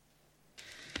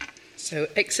So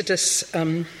Exodus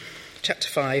chapter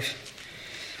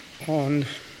 5 on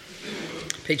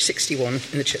page 61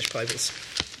 in the Church Bibles.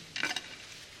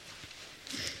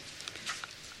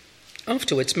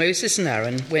 Afterwards, Moses and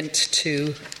Aaron went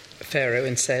to Pharaoh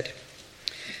and said,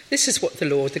 "This is what the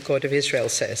Lord, the God of Israel,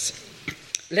 says.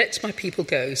 Let my people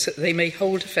go so that they may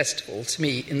hold a festival to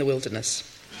me in the wilderness."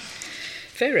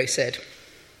 Pharaoh said,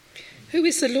 "Who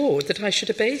is the Lord that I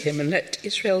should obey him and let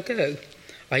Israel go?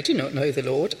 I do not know the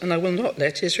Lord, and I will not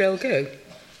let Israel go."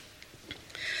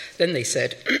 Then they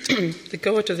said, "The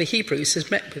God of the Hebrews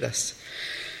has met with us.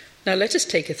 Now let us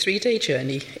take a 3-day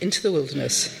journey into the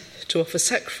wilderness to offer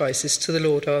sacrifices to the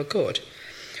Lord our God,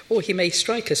 or he may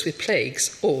strike us with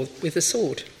plagues or with the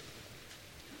sword."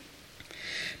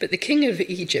 But the king of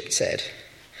Egypt said,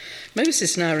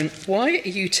 "Moses and Aaron, why are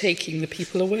you taking the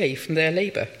people away from their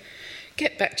labour?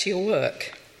 Get back to your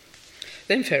work."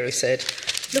 Then Pharaoh said,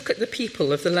 "Look at the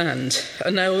people of the land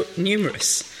are now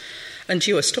numerous, and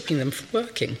you are stopping them from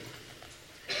working."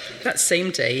 That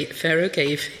same day, Pharaoh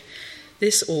gave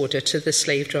this order to the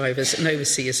slave drivers and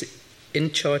overseers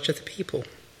in charge of the people: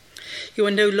 "You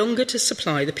are no longer to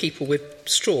supply the people with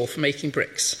straw for making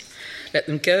bricks. Let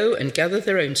them go and gather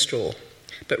their own straw,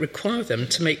 but require them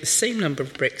to make the same number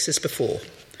of bricks as before.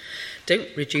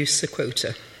 Don't reduce the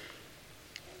quota.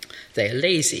 They are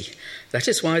lazy. That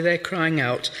is why they're crying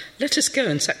out, 'Let us go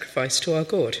and sacrifice to our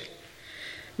God.'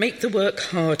 Make the work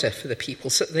harder for the people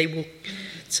so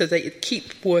they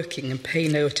keep working and pay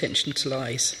no attention to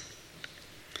lies."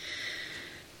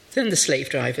 Then the slave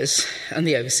drivers and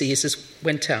the overseers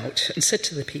went out and said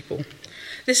to the people,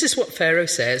 "This is what Pharaoh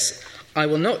says: I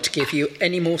will not give you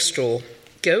any more straw.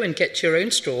 Go and get your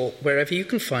own straw wherever you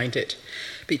can find it,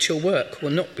 but your work will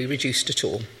not be reduced at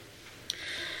all."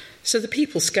 So the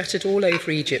people scattered all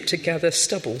over Egypt to gather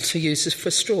stubble to use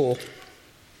for straw.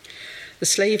 The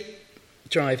slave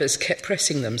drivers kept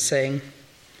pressing them, saying,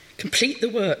 "Complete the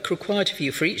work required of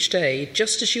you for each day,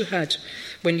 just as you had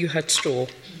when you had straw."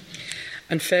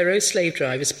 And Pharaoh's slave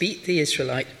drivers beat the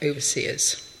Israelite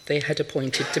overseers they had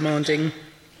appointed, demanding,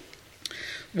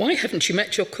 "Why haven't you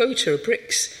met your quota of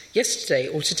bricks yesterday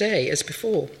or today as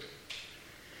before?"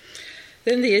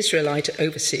 Then the Israelite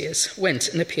overseers went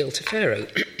and appealed to Pharaoh.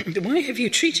 "Why have you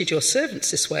treated your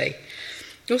servants this way?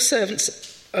 Your servants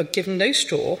are given no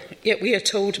straw, yet we are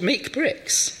told, 'Make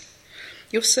bricks.'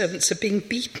 Your servants are being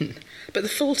beaten, but the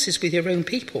fault is with your own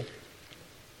people."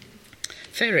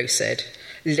 Pharaoh said,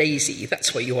 "Lazy,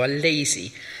 that's why you are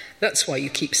lazy. That's why you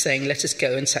keep saying, 'Let us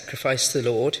go and sacrifice to the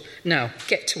Lord.' Now,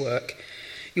 get to work.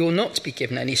 You will not be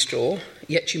given any straw,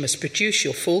 yet you must produce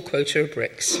your full quota of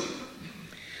bricks."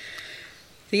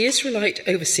 The Israelite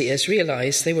overseers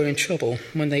realized they were in trouble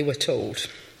when they were told,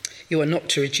 "You are not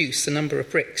to reduce the number of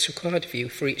bricks required of you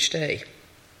for each day."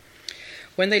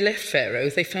 When they left Pharaoh,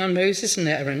 they found Moses and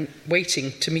Aaron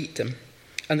waiting to meet them,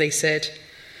 and they said,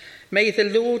 "May the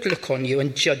Lord look on you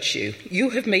and judge you. You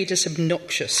have made us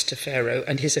obnoxious to Pharaoh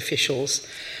and his officials,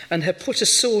 and have put a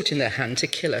sword in their hand to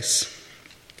kill us."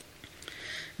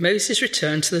 Moses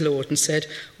returned to the Lord and said,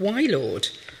 "Why, Lord?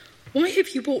 Why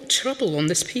have you brought trouble on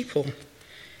this people?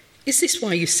 Is this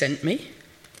why you sent me?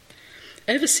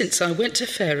 Ever since I went to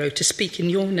Pharaoh to speak in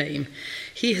your name,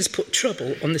 he has put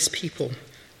trouble on this people,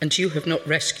 and you have not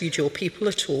rescued your people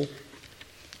at all."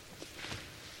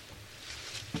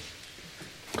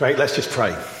 Great, let's just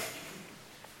pray.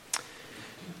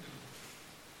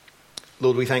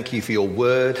 Lord, we thank you for your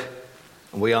word,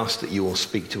 and we ask that you will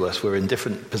speak to us. We're in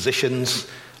different positions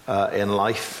in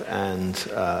life and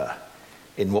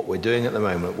in what we're doing at the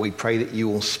moment. We pray that you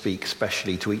will speak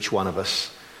especially to each one of us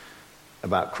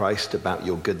about Christ, about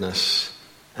your goodness,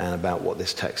 and about what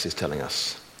this text is telling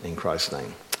us. In Christ's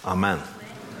name, amen.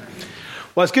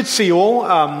 Well, it's good to see you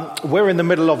all. We're in the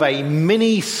middle of a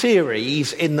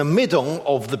mini-series in the middle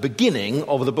of the beginning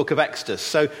of the book of Exodus.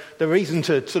 So the reason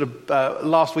to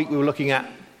last week we were looking at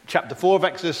chapter 4 of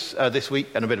Exodus, this week,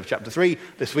 and a bit of chapter 3.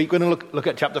 This week we're going to look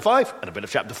at chapter 5 and a bit of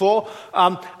chapter 4.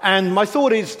 And my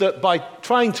thought is that by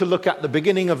trying to look at the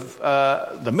beginning of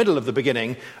the middle of the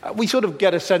beginning, we sort of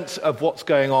get a sense of what's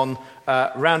going on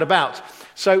round about.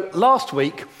 So last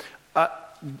week,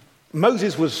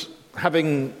 Moses was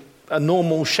having a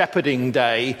normal shepherding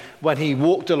day when he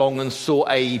walked along and saw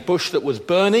a bush that was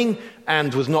burning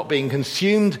and was not being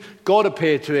consumed. God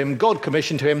appeared to him, God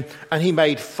commissioned to him, and he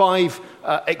made 5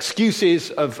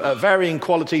 excuses of varying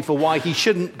quality for why he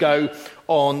shouldn't go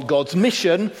on God's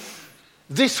mission.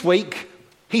 This week,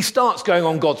 he starts going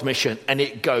on God's mission, and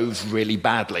it goes really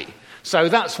badly. So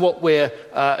that's what we're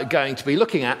going to be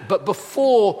looking at. But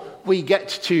before we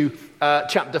get to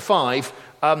chapter 5,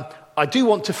 I do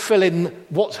want to fill in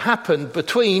what's happened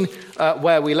between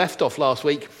where we left off last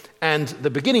week and the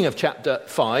beginning of chapter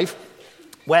 5,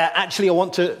 where actually I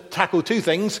want to tackle two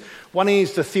things. One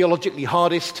is the theologically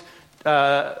hardest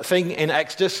thing in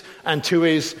Exodus, and two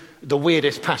is the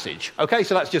weirdest passage. Okay,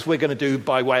 so that's just we're going to do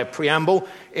by way of preamble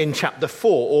in chapter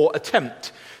 4, or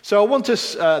attempt. So I want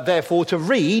us, therefore, to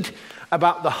read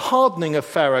about the hardening of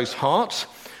Pharaoh's heart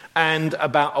and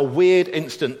about a weird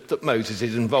incident that Moses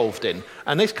is involved in.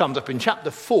 And this comes up in chapter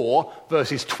 4,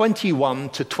 verses 21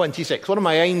 to 26. One of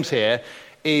my aims here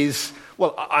is,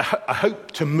 well, I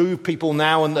hope to move people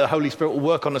now, and the Holy Spirit will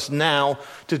work on us now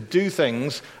to do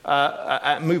things,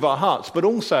 move our hearts, but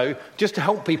also just to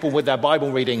help people with their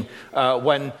Bible reading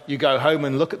when you go home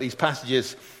and look at these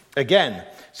passages again.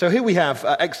 So here we have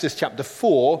Exodus chapter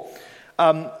 4.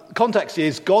 Context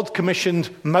is God commissioned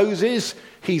Moses.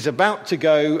 He's about to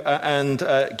go and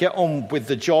get on with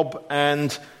the job,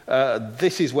 and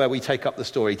this is where we take up the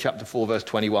story, chapter 4, verse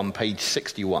 21, page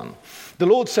 61. The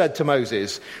Lord said to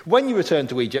Moses, "When you return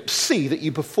to Egypt, see that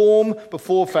you perform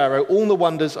before Pharaoh all the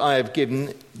wonders I have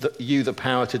given you the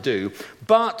power to do,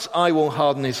 but I will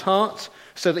harden his heart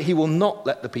so that he will not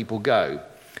let the people go.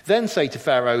 Then say to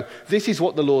Pharaoh, 'This is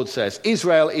what the Lord says,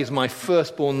 Israel is my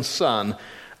firstborn son,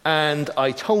 and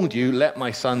I told you, let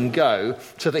my son go,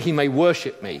 so that he may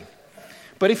worship me.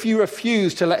 But if you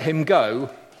refuse to let him go,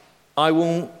 I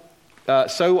will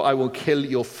kill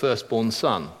your firstborn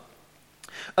son.'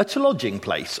 At a lodging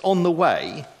place on the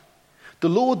way, the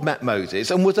Lord met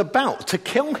Moses and was about to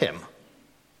kill him.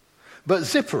 But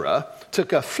Zipporah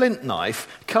took a flint knife,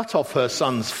 cut off her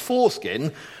son's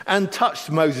foreskin, and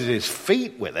touched Moses'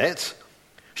 feet with it.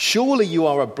 'Surely you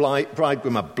are a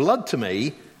bridegroom of blood to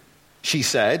me,' she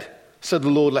said, so the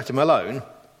Lord let him alone.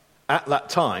 At that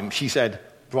time, she said,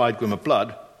 'bridegroom of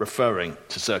blood,' referring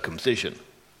to circumcision."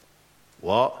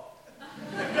 What?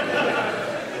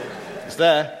 It's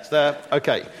there.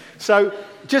 Okay. So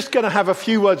just going to have a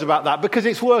few words about that, because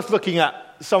it's worth looking at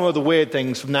some of the weird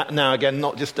things from now again,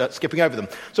 not just skipping over them.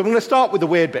 So I'm going to start with the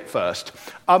weird bit first.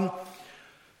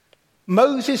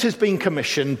 Moses has been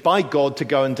commissioned by God to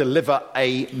go and deliver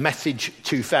a message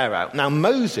to Pharaoh. Now,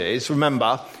 Moses,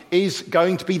 remember, is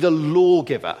going to be the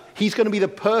lawgiver. He's going to be the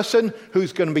person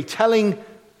who's going to be telling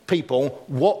people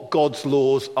what God's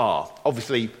laws are.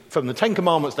 Obviously, from the Ten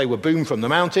Commandments, they were boomed from the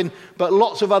mountain, but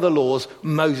lots of other laws,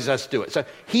 Moses has to do it. So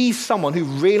he's someone who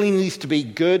really needs to be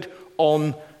good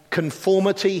on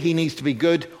conformity. He needs to be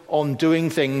good on doing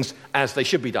things as they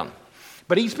should be done.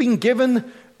 But he's been given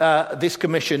this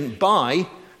commission by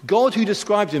God, who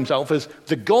describes himself as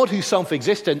the God who's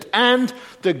self-existent and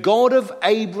the God of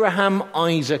Abraham,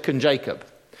 Isaac, and Jacob.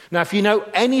 Now, if you know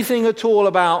anything at all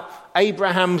about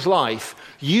Abraham's life,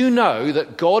 you know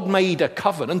that God made a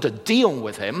covenant, a deal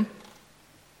with him,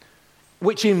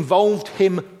 which involved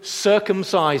him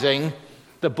circumcising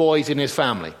the boys in his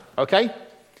family. Okay?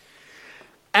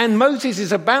 And Moses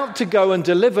is about to go and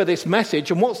deliver this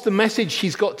message. And what's the message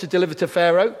he's got to deliver to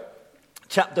Pharaoh?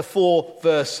 Chapter 4,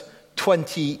 verse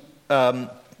 23.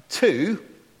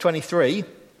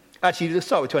 Actually, let's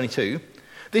start with 22.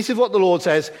 This is what the Lord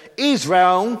says: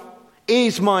 "Israel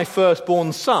is my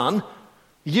firstborn son.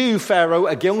 You, Pharaoh,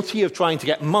 are guilty of trying to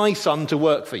get my son to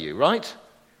work for you," right?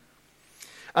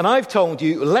 "And I've told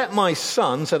you, let my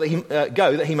son so that he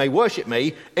go, that he may worship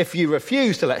me. If you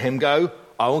refuse to let him go,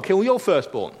 I will kill your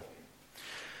firstborn."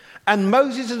 And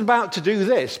Moses is about to do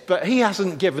this, but he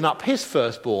hasn't given up his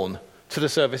firstborn to the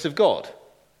service of God.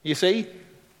 You see?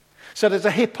 So there's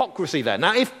a hypocrisy there.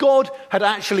 Now, if God had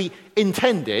actually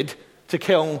intended to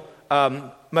kill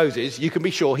Moses, you can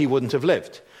be sure he wouldn't have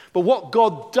lived. But what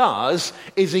God does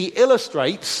is he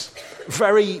illustrates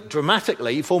very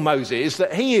dramatically for Moses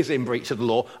that he is in breach of the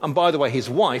law. And by the way, his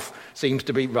wife seems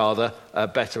to be rather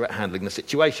better at handling the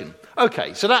situation.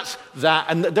 Okay, so that's that.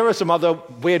 And there are some other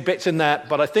weird bits in there,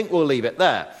 but I think we'll leave it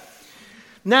there.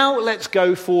 Now let's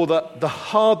go for the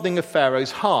hardening of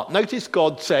Pharaoh's heart. Notice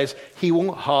God says he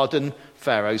will harden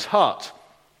Pharaoh's heart.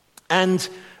 And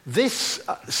this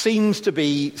seems to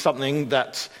be something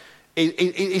that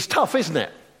is tough, isn't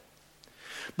it?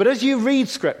 But as you read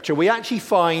Scripture, we actually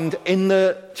find in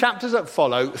the chapters that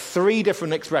follow 3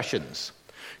 different expressions.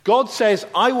 God says,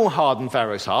 "I will harden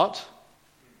Pharaoh's heart."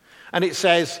 And it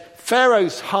says,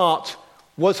 Pharaoh's heart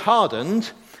was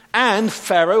hardened, and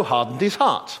Pharaoh hardened his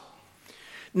heart.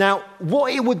 Now,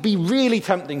 what it would be really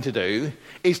tempting to do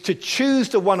is to choose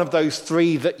the one of those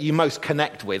 3 that you most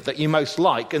connect with, that you most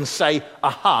like, and say,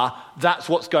 aha, that's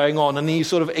what's going on, and then you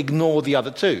sort of ignore the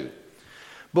other 2.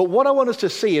 But what I want us to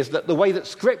see is that the way that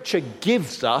Scripture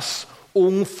gives us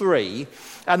all 3,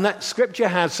 and that Scripture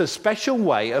has a special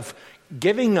way of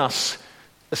giving us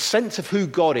a sense of who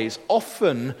God is,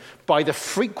 often by the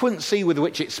frequency with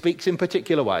which it speaks in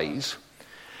particular ways.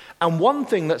 And one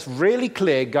thing that's really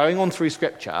clear going on through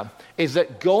Scripture is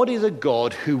that God is a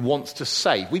God who wants to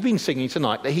save. We've been singing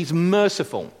tonight that he's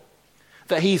merciful,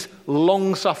 that he's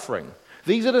long-suffering.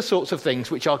 These are the sorts of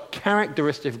things which are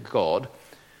characteristic of God.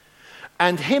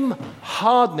 And him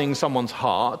hardening someone's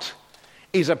heart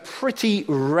is a pretty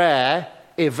rare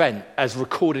event as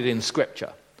recorded in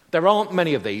Scripture. There aren't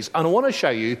many of these, and I want to show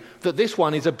you that this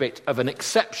one is a bit of an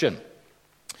exception.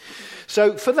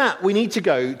 So for that, we need to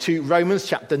go to Romans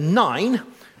chapter 9,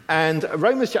 and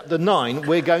Romans chapter 9,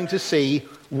 we're going to see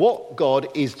what God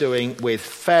is doing with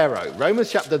Pharaoh. Romans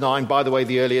chapter 9, by the way,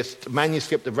 the earliest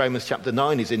manuscript of Romans chapter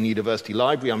 9 is in the University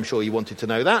Library. I'm sure you wanted to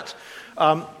know that.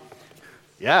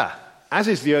 As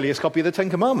is the earliest copy of the Ten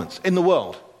Commandments in the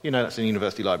world. You know that's in the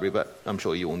University Library, but I'm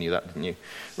sure you all knew that, didn't you?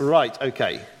 Right,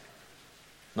 okay.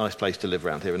 Nice place to live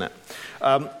around here, isn't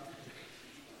it?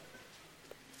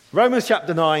 Romans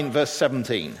chapter 9, verse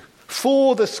 17.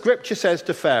 For the Scripture says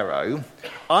to Pharaoh,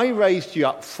 I raised you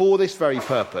up for this very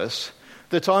purpose,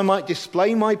 that I might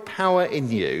display my power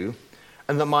in you,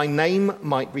 and that my name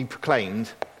might be proclaimed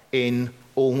in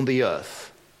all the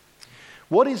earth.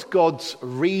 What is God's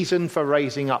reason for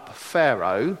raising up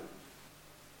Pharaoh?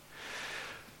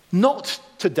 Not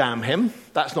to damn him.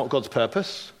 That's not God's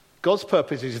purpose. God's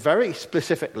purpose is very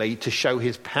specifically to show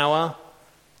his power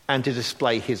and to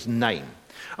display his name.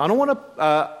 And I want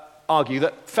to argue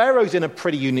that Pharaoh's in a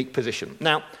pretty unique position.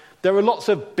 Now, there are lots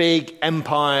of big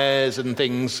empires and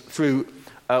things through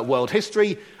world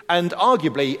history, and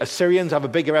arguably Assyrians have a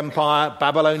bigger empire,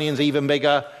 Babylonians even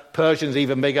bigger, Persians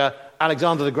even bigger,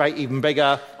 Alexander the Great even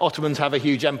bigger, Ottomans have a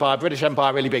huge empire, British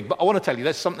Empire really big. But I want to tell you,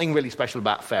 there's something really special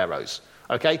about pharaohs.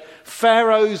 Okay?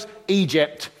 Pharaohs,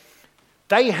 Egypt,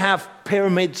 they have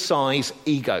pyramid-sized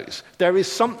egos. There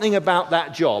is something about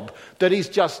that job that is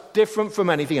just different from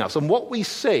anything else. And what we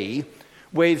see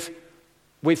with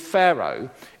Pharaoh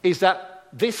is that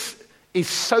this is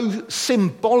so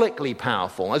symbolically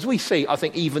powerful. As we see, I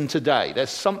think, even today, there's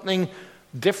something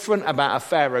different about a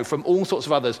pharaoh from all sorts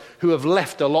of others who have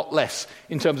left a lot less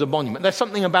in terms of monument. There's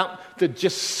something about the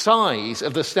just size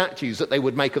of the statues that they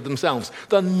would make of themselves,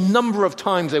 the number of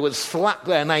times they would slap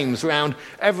their names around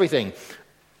everything.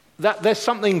 That there's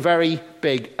something very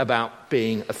big about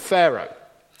being a pharaoh.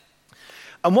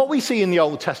 And what we see in the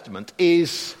Old Testament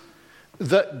is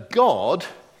that God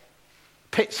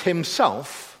pits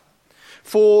himself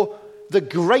for the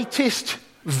greatest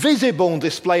visible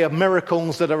display of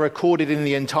miracles that are recorded in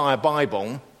the entire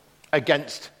Bible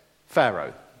against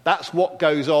Pharaoh. That's what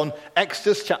goes on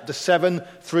Exodus chapter 7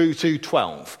 through to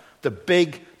 12.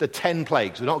 The 10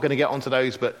 plagues. We're not going to get onto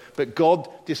those, but God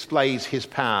displays his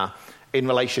power in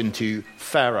relation to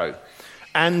Pharaoh.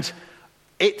 And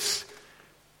it's,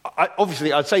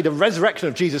 obviously, I'd say the resurrection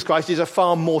of Jesus Christ is a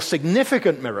far more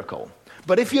significant miracle.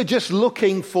 But if you're just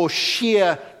looking for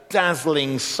sheer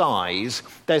dazzling size,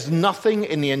 there's nothing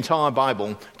in the entire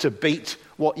Bible to beat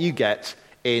what you get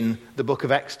in the book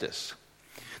of Exodus.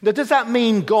 Now, does that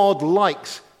mean God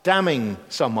likes damning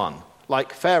someone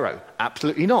like Pharaoh?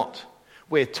 Absolutely not.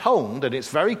 We're told, and it's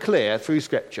very clear through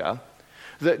Scripture,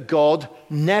 that God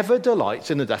never delights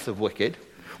in the death of wicked.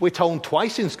 We're told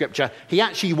twice in Scripture he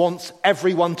actually wants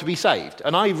everyone to be saved.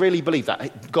 And I really believe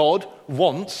that. God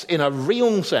wants, in a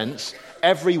real sense,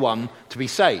 everyone to be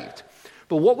saved.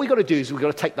 But what we've got to do is we've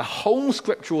got to take the whole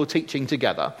scriptural teaching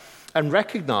together and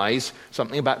recognize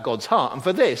something about God's heart. And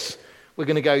for this, we're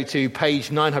going to go to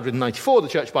page 994 of the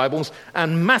Church Bibles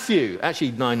and Matthew,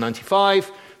 actually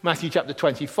 995, Matthew chapter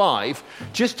 25,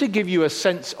 just to give you a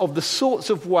sense of the sorts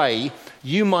of way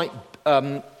you might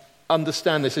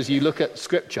understand this as you look at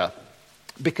Scripture.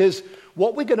 Because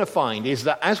what we're going to find is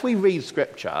that as we read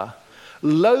Scripture,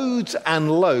 loads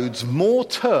and loads more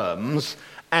terms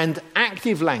and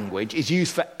active language is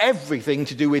used for everything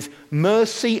to do with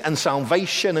mercy and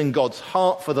salvation and God's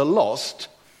heart for the lost.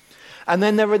 And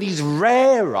then there are these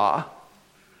rarer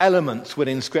elements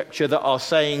within Scripture that are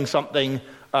saying something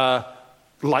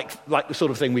like the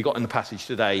sort of thing we got in the passage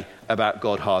today about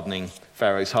God hardening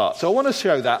Pharaoh's heart. So I want to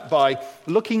show that by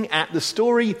looking at the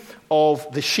story of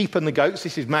the sheep and the goats.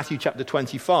 This is Matthew chapter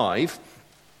 25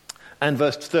 and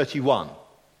verse 31.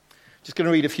 Just going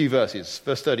to read a few verses.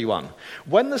 Verse 31.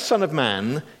 When the Son of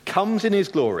Man comes in his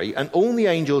glory and all the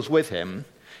angels with him,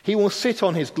 he will sit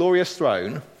on his glorious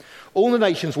throne. All the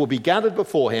nations will be gathered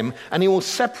before him, and he will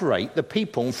separate the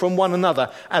people from one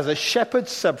another. As a shepherd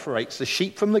separates the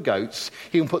sheep from the goats,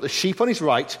 he will put the sheep on his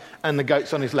right and the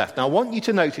goats on his left. Now I want you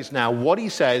to notice now what he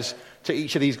says to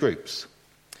each of these groups.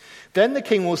 Then the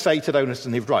king will say to those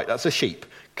on his right, that's the sheep,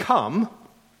 come,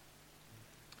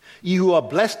 You who are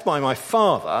blessed by my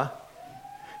Father,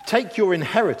 take your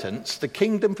inheritance, the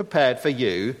kingdom prepared for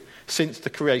you since the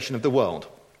creation of the world.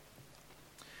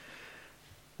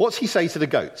 What's he say to the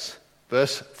goats?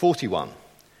 Verse 41.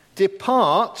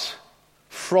 Depart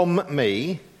from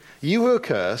me, you who are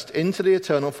cursed, into the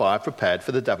eternal fire prepared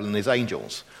for the devil and his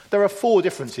angels. There are 4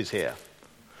 differences here.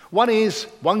 One is,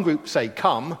 one group say,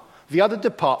 come, the other,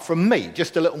 depart from me.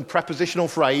 Just a little prepositional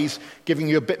phrase giving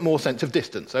you a bit more sense of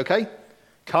distance, okay?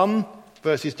 Come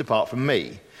versus depart from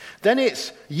me. Then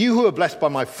it's, you who are blessed by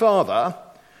my Father,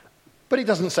 but it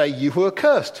doesn't say you who are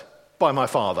cursed by my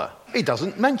Father. It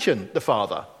doesn't mention the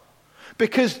Father.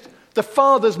 Because the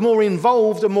Father's more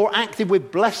involved and more active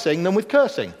with blessing than with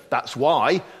cursing. That's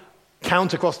why,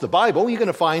 count across the Bible, you're going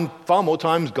to find far more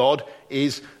times God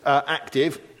is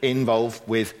active, involved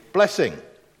with blessing.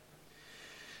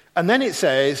 And then it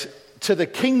says, to the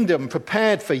kingdom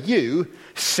prepared for you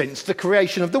since the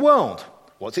creation of the world.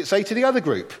 What's it say to the other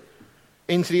group?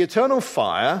 Into the eternal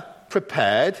fire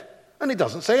prepared, and it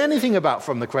doesn't say anything about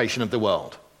from the creation of the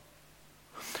world.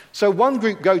 So one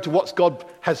group go to what God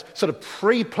has sort of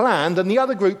pre-planned, and the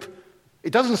other group,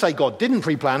 it doesn't say God didn't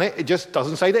pre-plan it, it just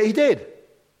doesn't say that he did.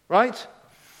 Right?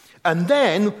 And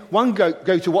then one go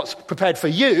to what's prepared for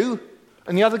you,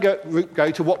 and the other group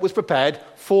go to what was prepared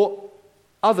for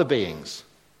other beings.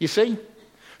 You see?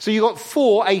 So you've got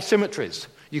 4 asymmetries.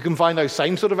 You can find those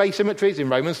same sort of asymmetries in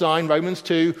Romans 9, Romans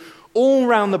 2, all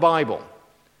around the Bible.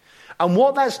 And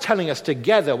what that's telling us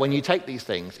together when you take these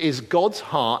things is God's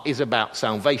heart is about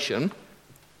salvation.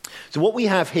 So what we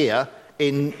have here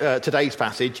in today's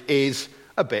passage is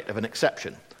a bit of an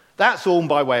exception. That's all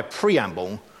by way of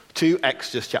preamble to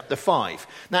Exodus chapter 5.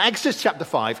 Now, Exodus chapter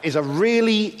 5 is a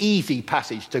really easy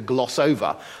passage to gloss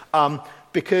over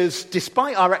because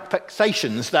despite our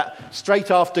expectations that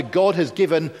straight after God has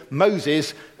given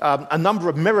Moses a number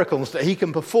of miracles that he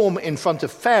can perform in front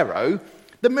of Pharaoh,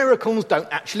 the miracles don't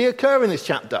actually occur in this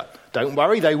chapter. Don't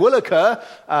worry, they will occur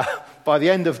by the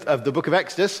end of the book of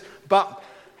Exodus. But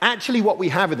actually what we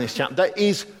have in this chapter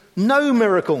is no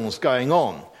miracles going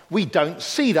on. We don't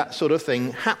see that sort of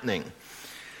thing happening.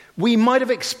 We might have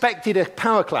expected a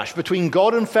power clash between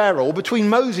God and Pharaoh, or between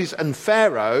Moses and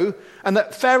Pharaoh, and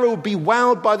that Pharaoh would be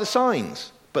wowed by the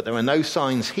signs. But there are no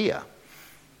signs here.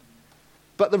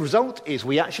 But the result is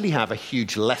we actually have a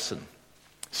huge lesson.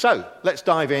 So let's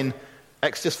dive in.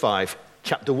 Exodus 5,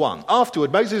 chapter 1.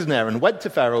 Afterward, Moses and Aaron went to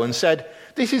Pharaoh and said,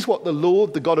 "This is what the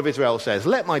Lord, the God of Israel, says.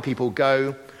 Let my people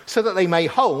go, so that they may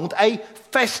hold a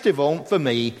festival for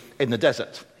me in the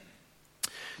desert."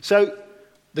 So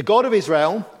the God of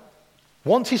Israel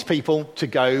wants his people to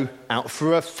go out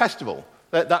for a festival.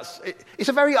 It's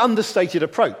a very understated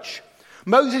approach.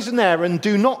 Moses and Aaron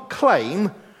do not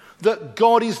claim that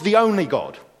God is the only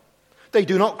God. They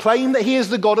do not claim that he is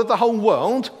the God of the whole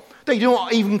world. They do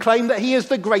not even claim that he is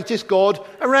the greatest God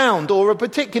around or a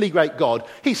particularly great God.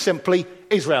 He's simply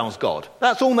Israel's God.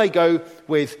 That's all they go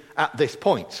with at this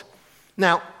point.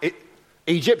 Now,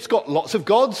 Egypt's got lots of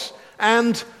gods,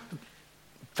 and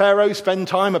Pharaoh spent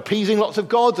time appeasing lots of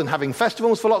gods and having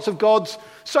festivals for lots of gods.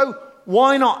 So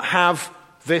why not have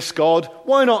this God?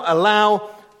 Why not allow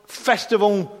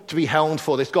festival to be held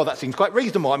for this God? That seems quite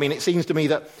reasonable. I mean, it seems to me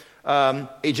that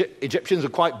Egyptians are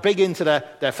quite big into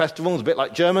their festivals, a bit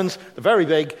like Germans. They're very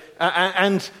big.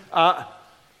 And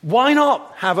why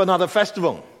not have another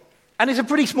festival? And it's a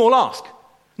pretty small ask.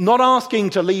 Not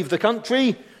asking to leave the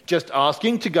country, just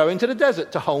asking to go into the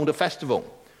desert to hold a festival.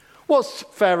 What's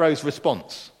Pharaoh's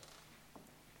response?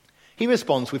 He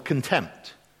responds with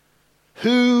contempt.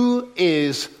 Who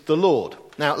is the Lord?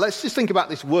 Now, let's just think about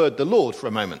this word, the Lord, for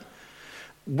a moment.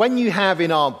 When you have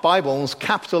in our Bibles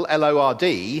capital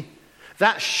L-O-R-D,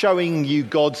 that's showing you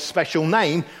God's special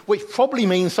name, which probably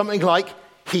means something like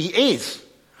he is.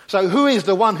 So who is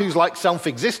the one who's like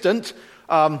self-existent?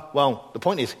 Well, the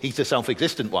point is he's the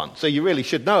self-existent one, so you really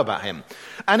should know about him.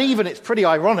 And even it's pretty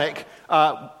ironic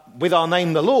with our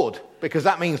name, the Lord, because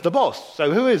that means the boss.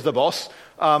 So who is the boss?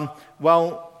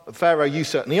 Well, Pharaoh, you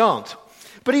certainly aren't.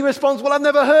 But he responds, well, I've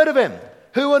never heard of him.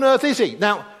 Who on earth is he?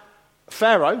 Now,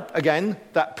 Pharaoh, again,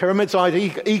 that pyramid-sized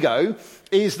ego,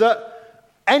 is that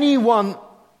any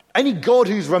god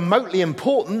who's remotely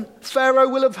important, Pharaoh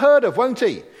will have heard of, won't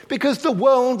he? Because the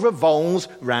world revolves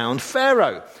round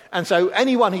Pharaoh. And so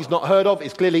anyone he's not heard of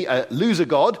is clearly a loser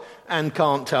god and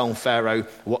can't tell Pharaoh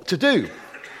what to do.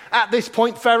 At this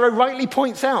point, Pharaoh rightly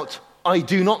points out, I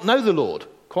do not know the Lord.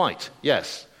 Quite,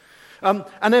 yes. And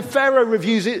then Pharaoh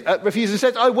refuses and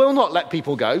says, I will not let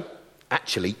people go.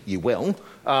 Actually, you will.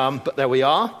 But there we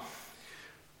are.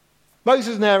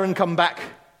 Moses and Aaron come back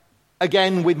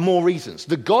again with more reasons.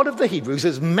 The God of the Hebrews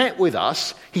has met with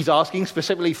us. He's asking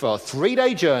specifically for a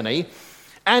 3-day journey.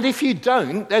 And if you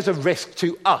don't, there's a risk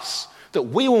to us that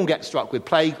we will get struck with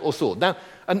plague or sword. Now,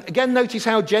 and again, notice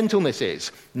how gentleness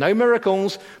is. No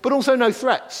miracles, but also no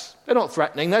threats. They're not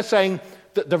threatening. They're saying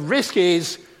that the risk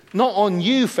is not on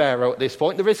you, Pharaoh, at this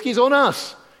point. The risk is on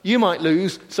us. You might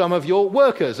lose some of your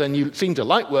workers, and you seem to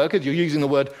like workers. You're using the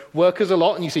word workers a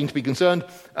lot, and you seem to be concerned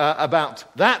about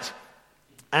that.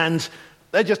 And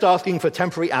they're just asking for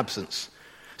temporary absence.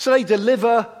 So they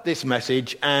deliver this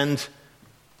message, and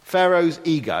Pharaoh's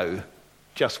ego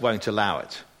just won't allow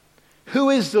it. Who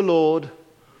is the Lord?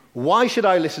 Why should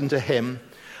I listen to him?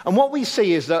 And what we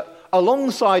see is that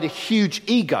alongside a huge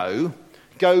ego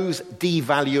goes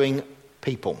devaluing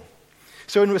people.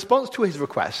 So in response to his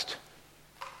request,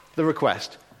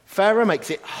 Pharaoh makes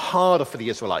it harder for the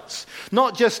Israelites.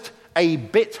 Not just a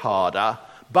bit harder,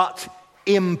 but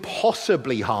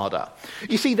impossibly harder.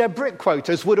 You see, their brick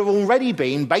quotas would have already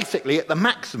been basically at the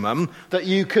maximum that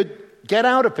you could get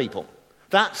out of people.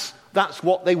 That's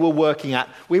what they were working at.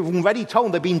 We've already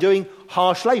told they've been doing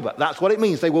harsh labor. That's what it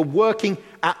means. They were working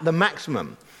at the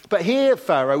maximum. But here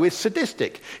Pharaoh is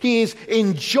sadistic. He is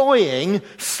enjoying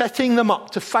setting them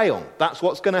up to fail. That's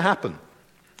what's going to happen.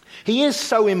 He is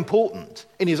so important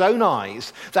in his own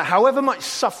eyes that however much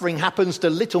suffering happens to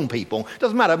little people,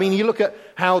 doesn't matter. I mean, you look at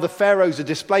how the pharaohs are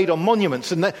displayed on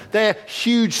monuments, and they're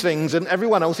huge things, and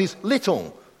everyone else is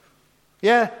little.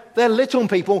 Yeah, they're little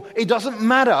people. It doesn't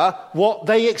matter what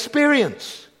they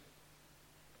experience.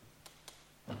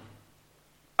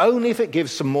 Only if it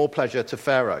gives some more pleasure to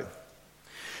Pharaoh.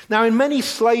 Now, in many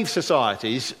slave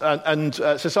societies and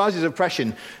societies of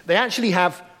oppression, they actually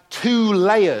have 2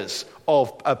 layers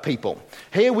of people.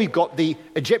 Here we've got the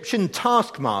Egyptian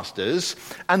taskmasters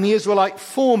and the Israelite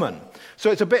foremen.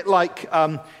 So it's a bit like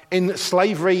in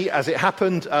slavery as it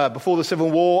happened before the Civil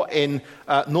War in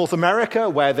North America,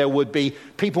 where there would be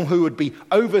people who would be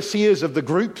overseers of the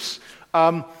groups,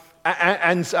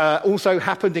 and also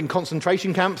happened in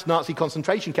concentration camps, Nazi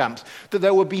concentration camps, that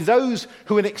there would be those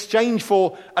who in exchange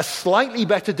for a slightly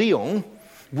better deal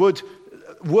would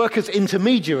work as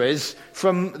intermediaries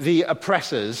from the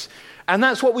oppressors. And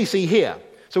that's what we see here.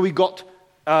 So we've got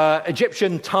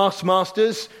Egyptian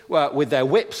taskmasters with their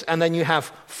whips, and then you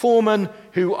have foremen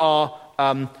who are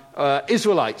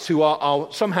Israelites who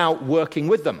are somehow working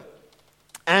with them.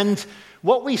 And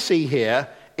what we see here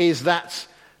is that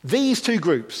these 2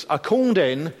 groups are called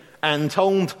in and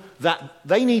told that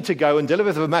they need to go and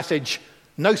deliver the message,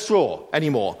 no straw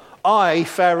anymore. I,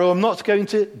 Pharaoh, am not going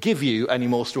to give you any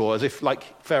more straw, as if like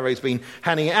Pharaoh's been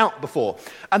handing it out before.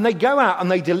 And they go out and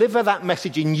they deliver that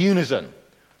message in unison.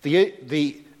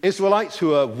 The Israelites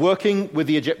who are working with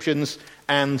the Egyptians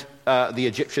and the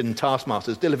Egyptian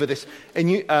taskmasters deliver this in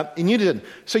unison.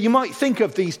 So you might think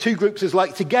of these 2 groups as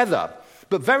like together,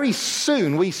 but very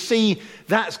soon we see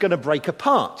that's going to break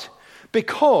apart,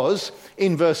 because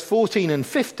in verse 14 and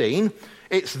 15,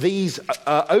 it's these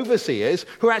overseers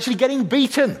who are actually getting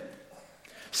beaten.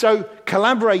 So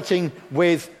collaborating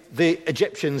with the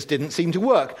Egyptians didn't seem to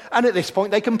work. And at this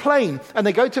point they complain, and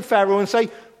they go to Pharaoh and say,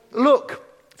 look,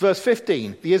 verse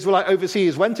 15, the Israelite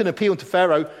overseers went and appealed to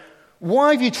Pharaoh,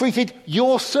 why have you treated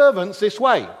your servants this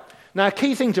way? Now, a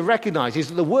key thing to recognize is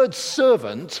that the word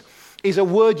servant is a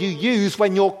word you use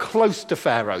when you're close to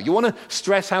Pharaoh. You want to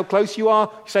stress how close you are?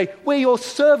 You say, we're your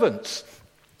servants.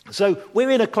 So we're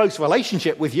in a close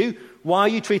relationship with you. Why are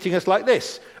you treating us like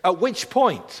this? At which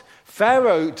point,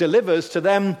 Pharaoh delivers to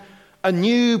them a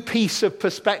new piece of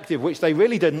perspective, which they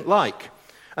really didn't like.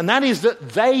 And that is that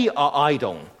they are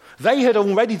idle. They had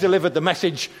already delivered the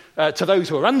message to those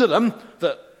who were under them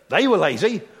that they were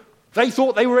lazy. They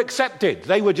thought they were accepted.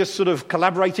 They were just sort of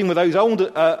collaborating with those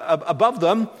above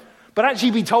them. But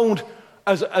actually be told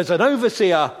as an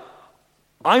overseer,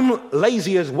 I'm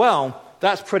lazy as well,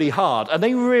 that's pretty hard. And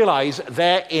they realize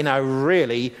they're in a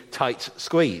really tight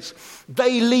squeeze.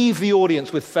 They leave the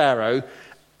audience with Pharaoh,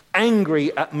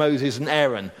 angry at Moses and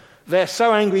Aaron. They're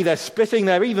so angry, they're spitting,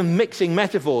 they're even mixing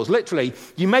metaphors. Literally,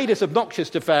 you made us obnoxious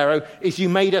to Pharaoh is you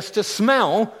made us to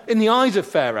smell in the eyes of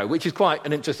Pharaoh, which is quite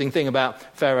an interesting thing about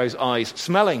Pharaoh's eyes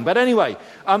smelling. But anyway,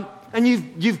 and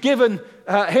you've given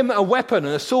him a weapon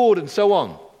and a sword and so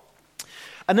on.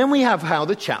 And then we have how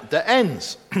the chapter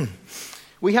ends.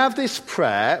 We have this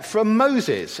prayer from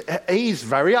Moses. He's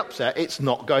very upset. It's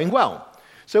not going well.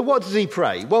 So what does he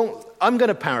pray? Well, I'm going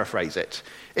to paraphrase it.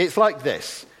 It's like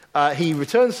this. He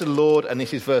returns to the Lord, and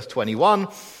this is verse 21.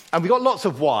 And we've got lots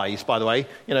of whys, by the way.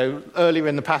 You know, earlier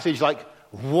in the passage, like,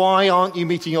 Why aren't you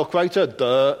meeting your quota?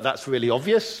 Duh, that's really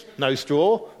obvious. No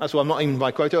straw. That's why I'm not even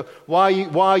my quota. Why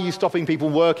are you stopping people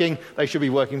working? They should be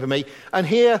working for me. And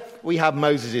here we have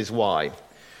Moses' why.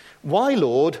 Why,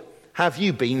 Lord, have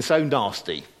you been so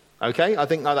nasty? Okay, I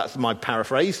think that's my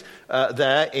paraphrase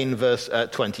there in verse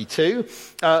 22.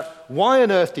 Why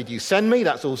on earth did you send me?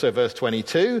 That's also verse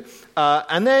 22.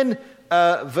 And then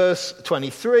verse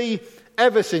 23,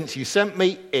 ever since you sent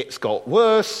me, it's got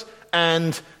worse.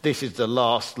 And this is the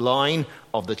last line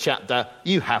of the chapter,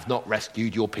 you have not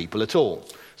rescued your people at all.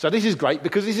 So this is great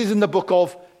because this is in the book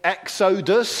of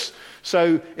Exodus.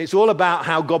 So it's all about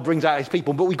how God brings out his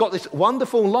people. But we've got this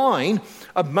wonderful line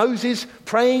of Moses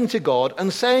praying to God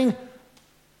and saying,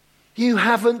 you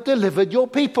haven't delivered your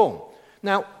people.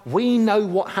 Now, we know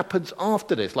what happens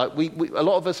after this. Like a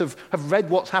lot of us have read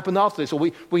what's happened after this,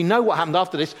 or we know what happened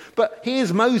after this. But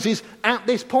here's Moses at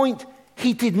this point.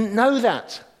 He didn't know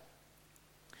that.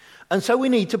 And so we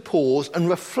need to pause and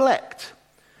reflect.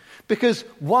 Because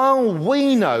while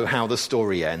we know how the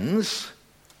story ends,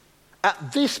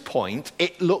 at this point,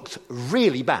 it looked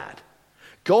really bad.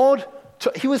 God,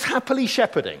 he was happily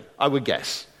shepherding, I would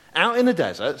guess, out in the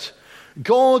desert.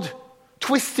 God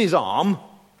twists his arm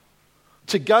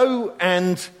to go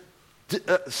and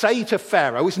say to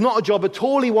Pharaoh, it's not a job at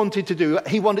all he wanted to do.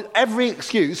 He wanted every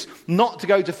excuse not to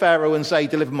go to Pharaoh and say,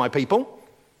 deliver my people.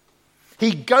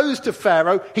 He goes to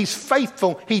Pharaoh, he's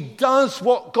faithful, he does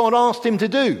what God asked him to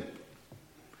do.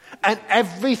 And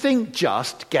everything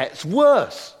just gets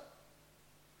worse.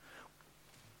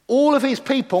 All of his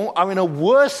people are in a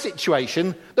worse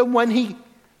situation than when he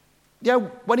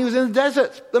was in the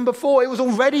desert than before. It was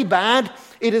already bad.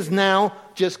 It has now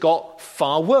just got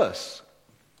far worse.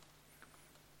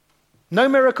 No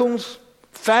miracles.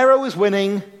 Pharaoh is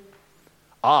winning.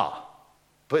 But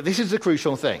this is the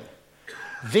crucial thing.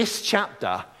 This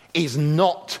chapter is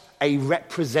not a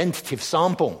representative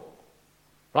sample,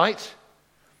 right?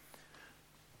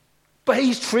 But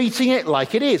he's treating it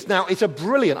like it is. Now, it's a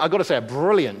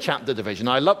brilliant chapter division.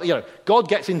 I love, God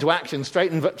gets into action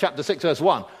straight in chapter 6, verse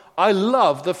 1. I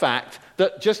love the fact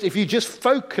that if you just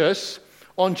focus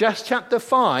on just chapter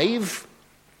 5,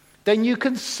 then you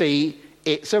can see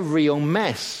it's a real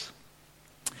mess.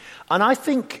 And I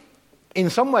think in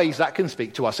some ways that can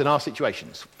speak to us in our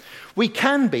situations. We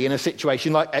can be in a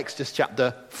situation like Exodus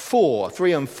chapter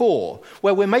 3 and 4,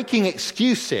 where we're making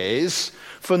excuses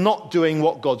for not doing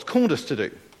what God's called us to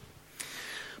do.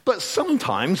 But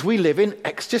sometimes we live in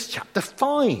Exodus chapter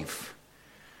 5,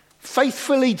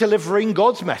 faithfully delivering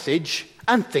God's message,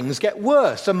 and things get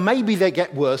worse. And maybe they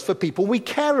get worse for people we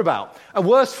care about, and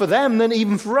worse for them than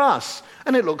even for us.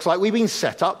 And it looks like we've been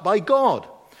set up by God.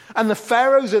 And the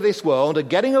pharaohs of this world are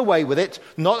getting away with it,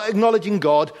 not acknowledging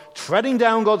God, treading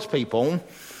down God's people.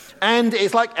 And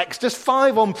it's like Exodus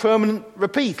 5 on permanent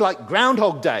repeat, like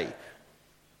Groundhog Day.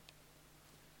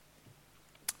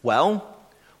 Well,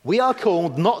 we are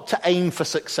called not to aim for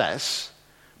success,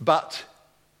 but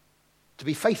to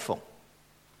be faithful.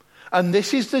 And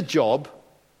this is the job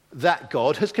that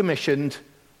God has commissioned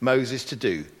Moses to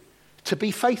do, to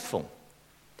be faithful.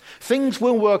 Things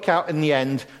will work out in the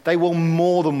end. They will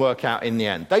more than work out in the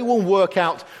end. They will work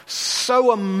out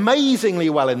so amazingly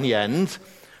well in the end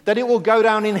that it will go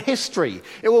down in history.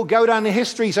 It will go down in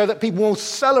history so that people will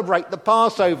celebrate the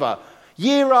Passover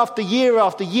year after year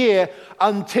after year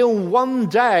until one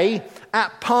day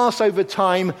at Passover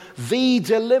time, the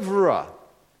deliverer,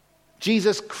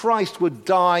 Jesus Christ, would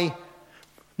die,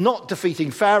 not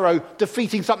defeating Pharaoh,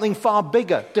 defeating something far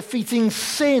bigger, defeating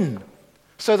sin,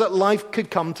 so that life could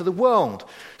come to the world.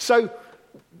 So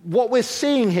what we're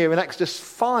seeing here in Exodus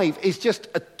 5 is just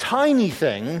a tiny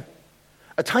thing,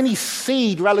 a tiny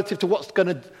seed relative to what's going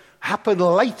to happen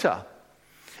later.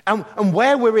 And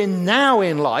where we're in now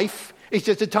in life is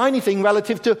just a tiny thing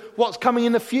relative to what's coming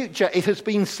in the future. It has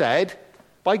been said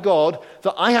by God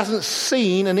that eye hasn't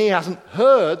seen and ear hasn't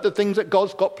heard the things that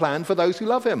God's got planned for those who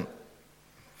love him.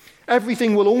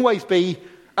 Everything will always be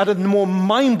at a more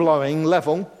mind-blowing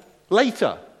level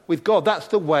later with God. That's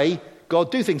the way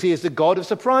God do things. He is the God of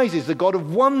surprises, the God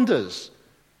of wonders.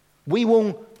 We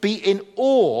will be in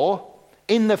awe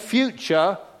in the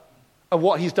future of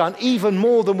what he's done, even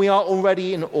more than we are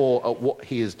already in awe at what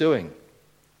he is doing.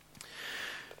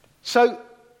 So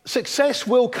success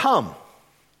will come,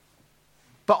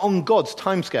 but on God's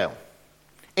timescale,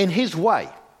 in his way.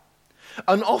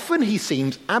 And often he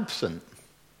seems absent,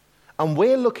 and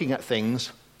we're looking at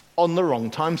things on the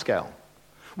wrong timescale.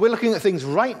 We're looking at things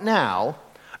right now,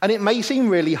 and it may seem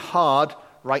really hard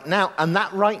right now, and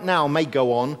that right now may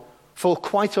go on for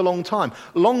quite a long time,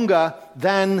 longer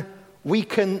than we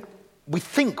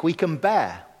think we can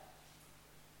bear.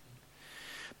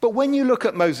 But when you look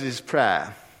at Moses'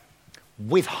 prayer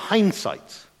with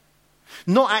hindsight,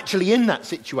 not actually in that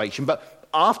situation, but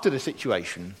after the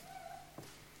situation,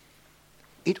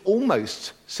 it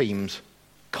almost seems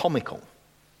comical.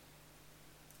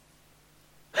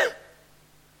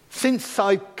 Since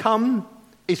I've come,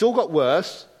 it's all got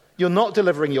worse. You're not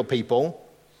delivering your people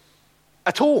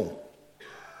at all.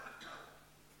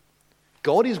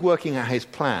 God is working out his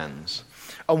plans.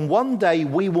 And one day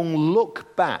we will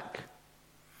look back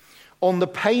on the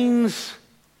pains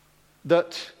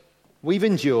that we've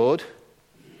endured,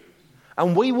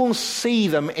 and we will see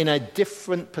them in a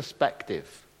different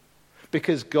perspective.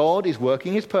 Because God is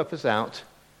working his purpose out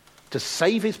to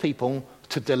save his people,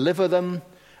 to deliver them,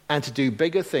 and to do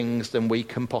bigger things than we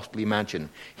can possibly imagine.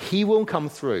 He will come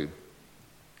through.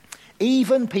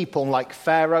 Even people like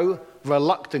Pharaoh,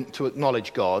 reluctant to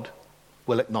acknowledge God,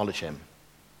 will acknowledge him.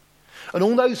 And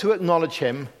all those who acknowledge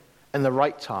him in the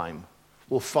right time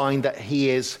will find that he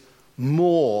is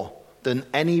more than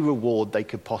any reward they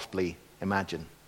could possibly imagine.